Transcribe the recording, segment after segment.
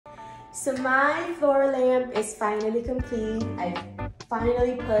So my floor lamp is finally complete. I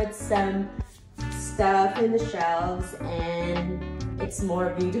finally put some stuff in the shelves and it's more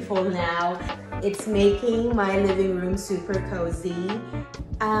beautiful now. It's making my living room super cozy.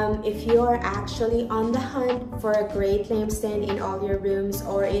 If you're actually on the hunt for a great lampstand in all your rooms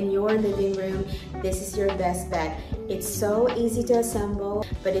or in your living room, this is your best bet. It's so easy to assemble,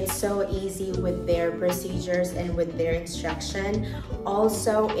 but it's so easy with their procedures and with their instruction.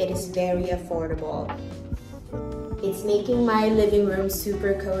 Also, it is very affordable. It's making my living room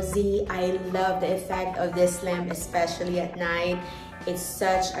super cozy. I love the effect of this lamp, especially at night. It's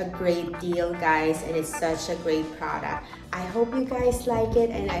such a great deal, guys, and it's such a great product. I hope you guys like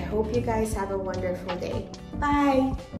it, and I hope you guys have a wonderful day. Bye!